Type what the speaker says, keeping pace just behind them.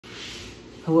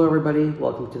Hello everybody,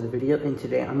 welcome to the video, and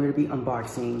today I'm going to be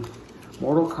unboxing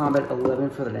Mortal Kombat 11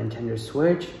 for the Nintendo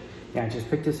Switch. And I just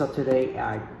picked this up today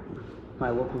at my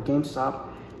local GameStop,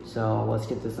 so let's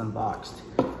get this unboxed.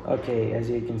 Okay, as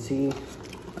you can see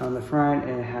on the front,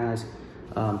 it has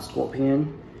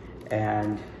Scorpion,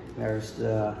 and there's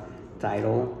the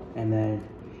title, and then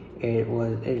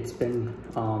it's been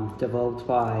developed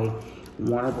by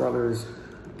Warner Brothers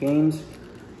Games,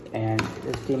 and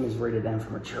this game is rated M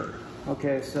for mature.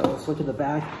 Okay, so let's look at the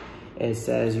back. It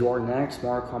says, "You're next.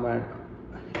 Mortal Kombat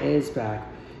is back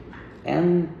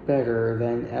and better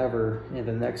than ever in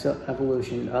the next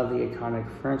evolution of the iconic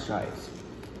franchise.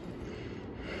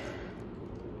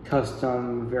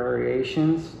 Custom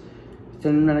variations,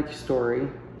 cinematic story,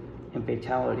 and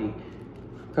fatality.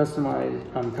 Custom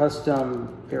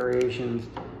variations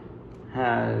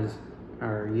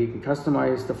you can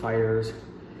customize the fighters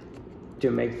to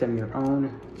make them your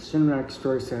own. Cinematic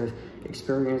story says,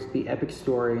 experience the epic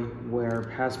story where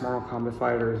past Mortal Kombat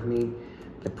fighters meet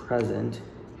the present.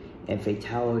 And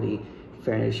fatality,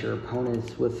 finish your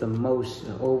opponents with the most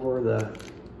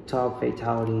over-the-top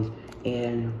fatalities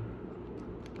and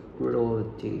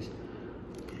brutalities."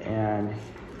 And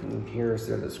here's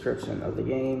the description of the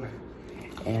game.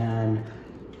 And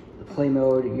the play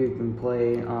mode, you can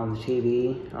play on the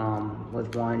TV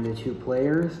with 1 to 2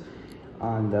 players.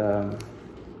 On the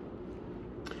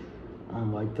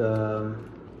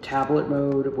tablet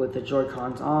mode with the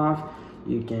Joy-Cons off,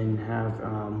 you can have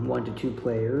 1 to 2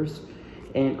 players,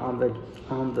 and on the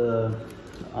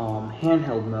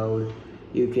handheld mode,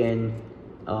 you can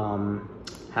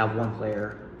have 1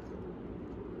 player.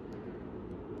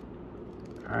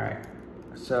 All right,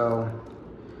 so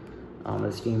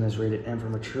this game is rated M for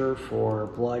mature for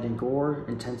blood and gore,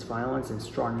 intense violence, and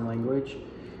strong language.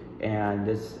 And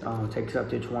this takes up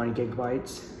to 20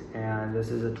 gigabytes, and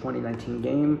this is a 2019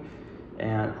 game,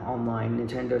 and online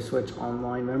Nintendo Switch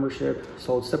online membership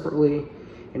sold separately.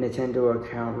 A Nintendo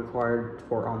account required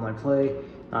for online play,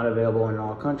 not available in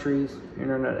all countries.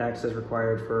 Internet access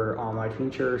required for online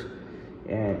features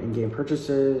and in-game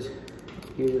purchases.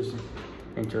 Users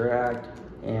interact,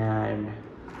 and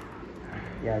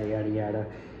yada yada yada.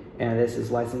 And this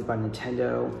is licensed by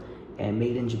Nintendo and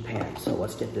made in Japan. So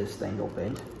let's get this thing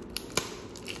opened.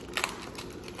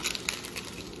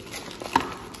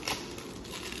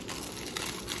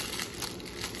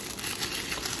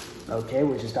 Okay,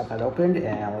 we just got that opened,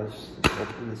 and let's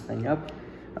open this thing up.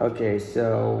 Okay,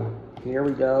 so here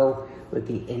we go with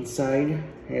the inside.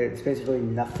 It's basically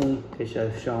nothing. It's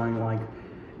just showing like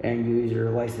end user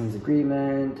license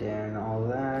agreement and all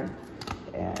that.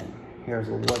 And here's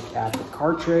a look at the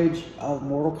cartridge of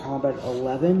Mortal Kombat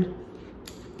 11.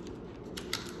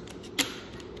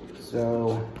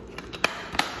 So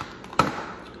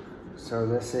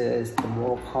this is the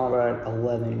Mortal Kombat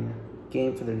 11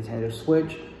 game for the Nintendo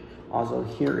Switch. Also,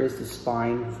 here is the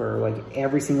spine for like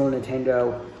every single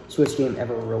Nintendo Switch game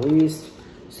ever released.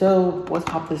 So let's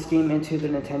pop this game into the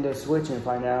Nintendo Switch and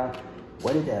find out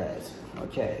what it does.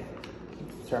 Okay,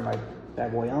 let's turn my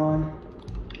bad boy on.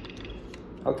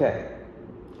 Okay,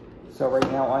 so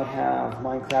right now I have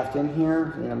Minecraft in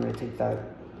here, and I'm going to take that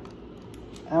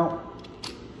out.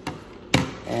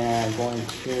 And going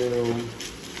to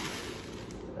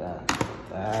yeah,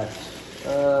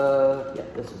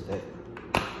 this is it.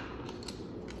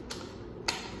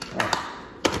 Right.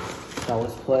 Now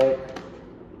let's play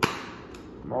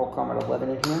Mortal Kombat 11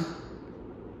 in here.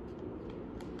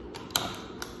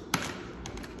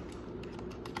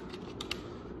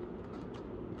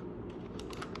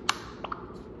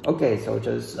 Okay, so it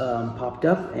just popped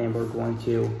up, and we're going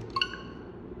to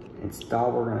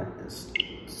install. We're going to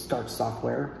start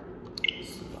software,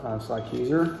 select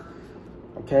user.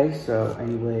 Okay, so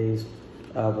anyways,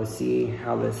 let's see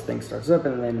how this thing starts up,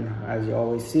 and then as you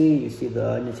always see, you see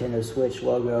the Nintendo Switch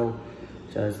logo,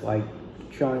 just like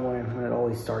showing when it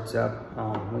always starts up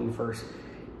when you first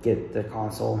get the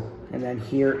console. And then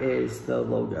here is the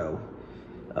logo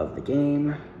of the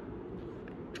game.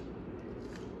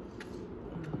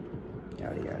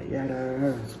 Yada yada yada.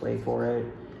 Let's wait for it.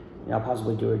 And I'll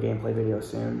possibly do a gameplay video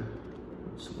soon.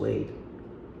 Just wait.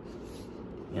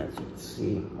 Yeah, as you can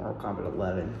see, Mortal Kombat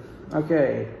 11.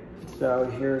 Okay, so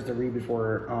here's the read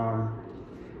before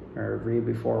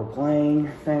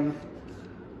playing thing.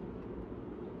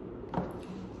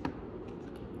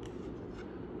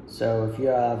 So if you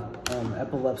have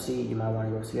epilepsy, you might want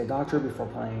to go see a doctor before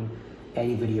playing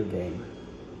any video game.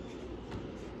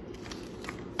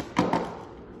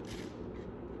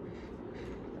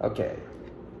 Okay,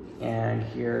 and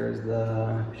here's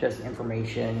the just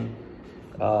information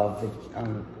of the,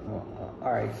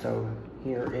 all right, so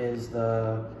here is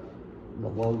the the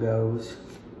logos.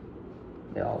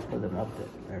 They all put them up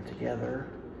there together.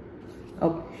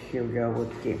 Oh, here we go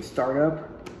with game startup.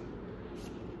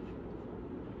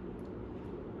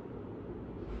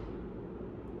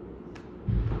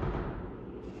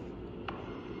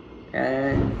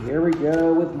 And here we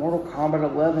go with Mortal Kombat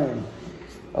 11.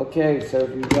 Okay, so if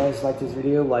you guys like this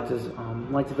video, like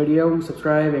the video,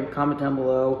 subscribe, and comment down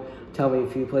below. Tell me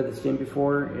if you played this game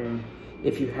before, and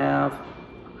if you have,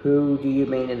 who do you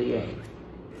main in the game?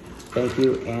 Thank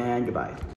you, and goodbye.